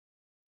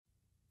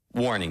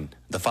Warning,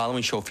 the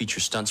following show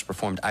features stunts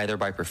performed either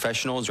by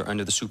professionals or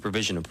under the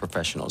supervision of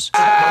professionals.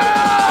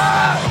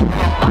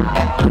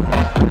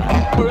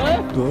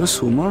 Du har jo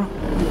zoomer da.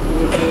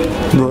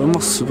 Du har jo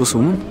masse på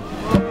zoomen.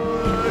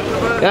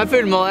 Jeg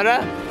filmer dere.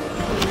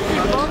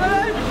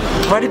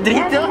 Hva er det dritt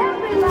i da?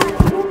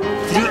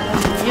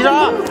 Dritt i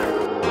da!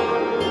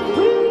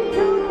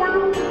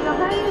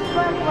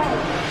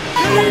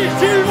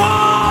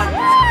 Tilman!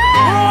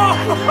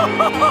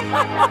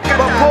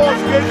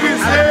 Påske,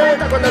 Gusli!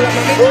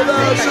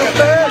 Olav,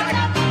 Sandbech!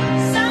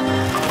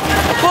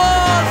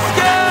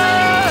 Påske!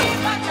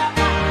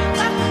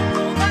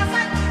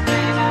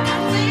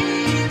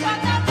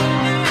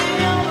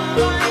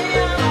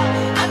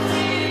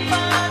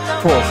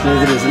 Påsken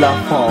i Trysil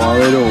faen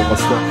det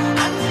råeste.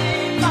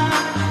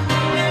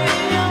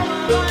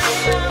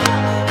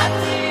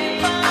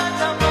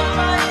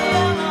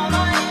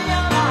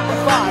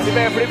 Ferdig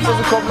med flipp, og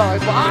så kom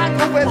laget på.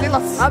 Kom på en til,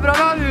 ass. Det er bra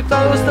vi har ut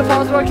av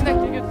Stefan, så bare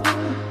knekker gutten.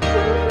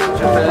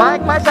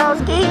 Mike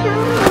Marsalski.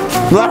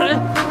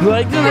 Nå er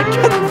ikke det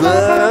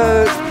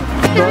køddet.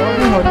 Da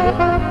har vi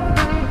det.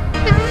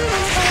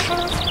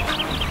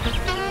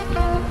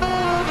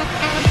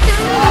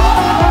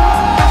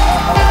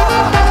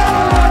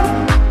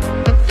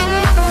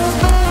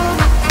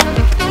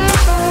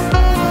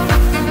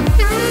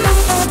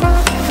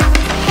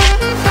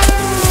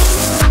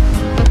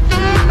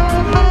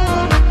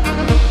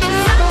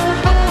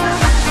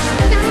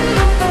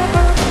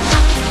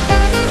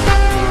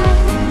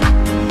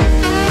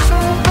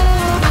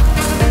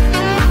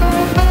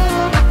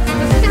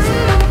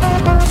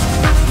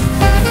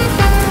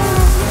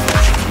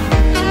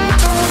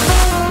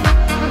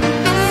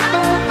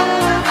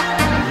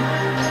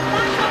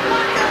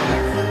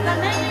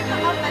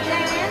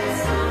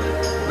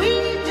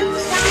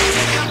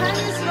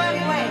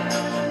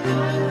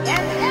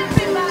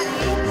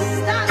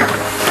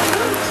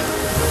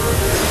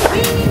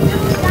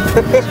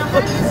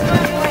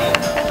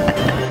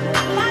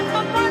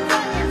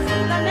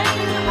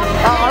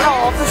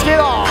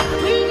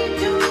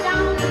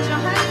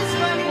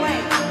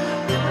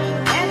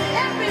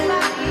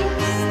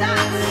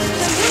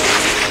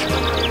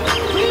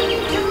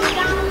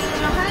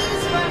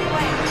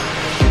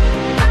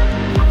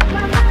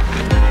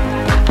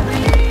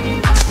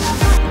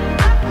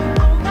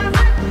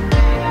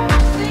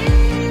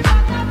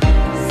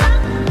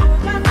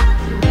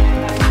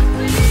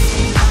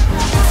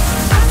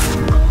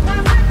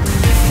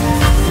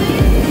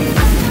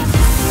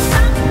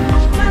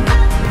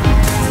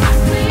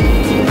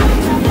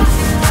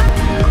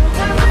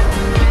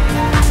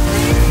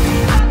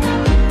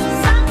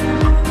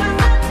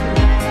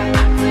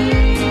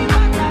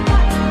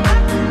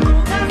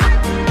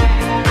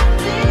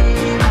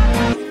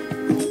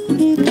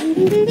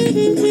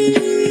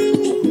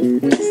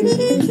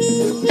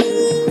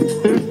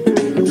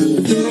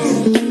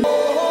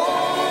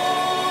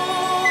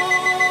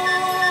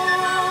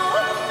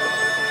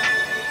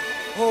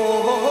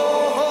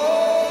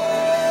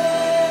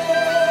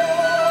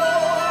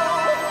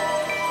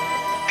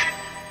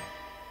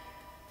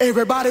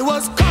 Everybody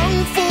was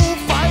kung fu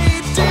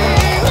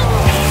fighting.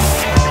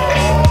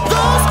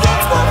 Those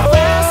kids were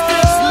fast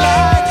as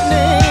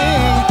lightning.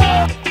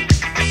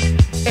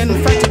 In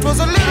fact, it was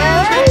a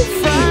little bit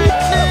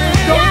frightening.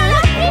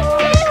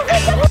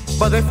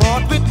 But they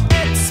fought with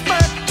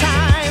expert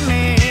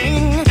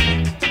timing.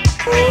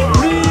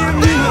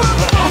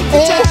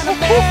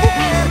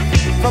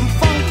 From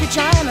funky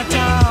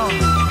Chinatown,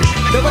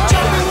 they were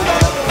chopping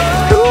them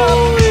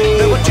down.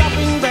 They were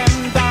chopping them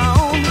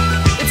down.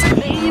 It's a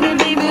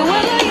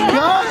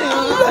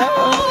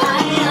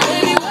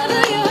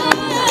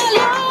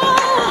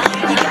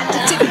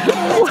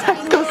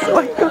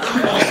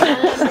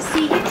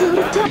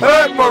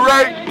Hør på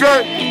reggae!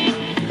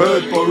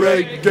 Hør på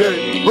reggae!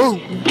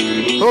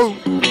 Hør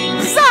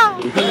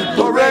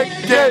på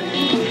reggae!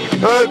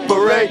 Hør på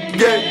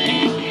reggae!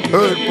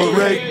 Hør på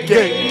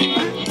reggae!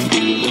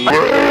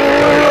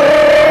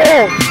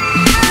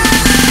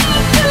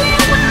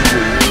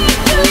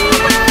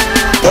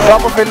 Bra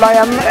på fylla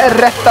igjen,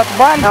 rett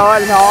etterpå. Ja.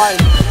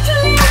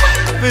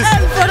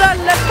 En for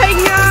alle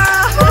penger!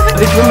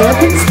 Ikke noe mer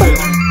pils da.